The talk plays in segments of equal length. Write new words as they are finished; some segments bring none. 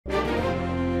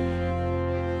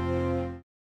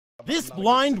This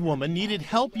blind woman needed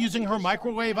help using her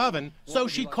microwave oven, so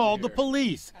she called the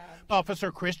police.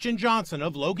 Officer Kristian Johnson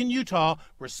of Logan, Utah,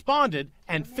 responded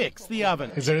and fixed the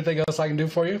oven. Is there anything else I can do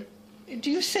for you?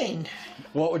 Do you sing?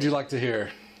 What would you like to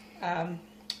hear? How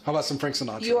about some Frank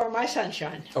Sinatra? You Are My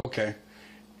Sunshine. Okay.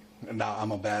 Now,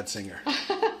 I'm a bad singer.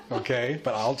 Okay,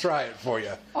 but I'll try it for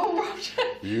you. Oh, right.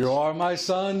 You are my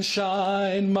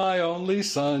sunshine, my only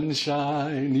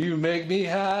sunshine. You make me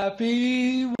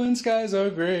happy when skies are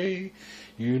gray.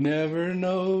 You never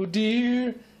know,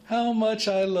 dear, how much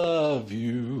I love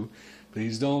you.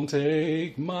 Please don't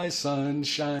take my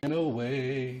sunshine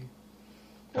away.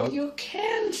 Well, you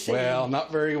can sing. Well,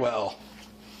 not very well.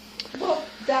 Well,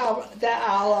 that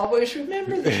I'll always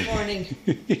remember this morning.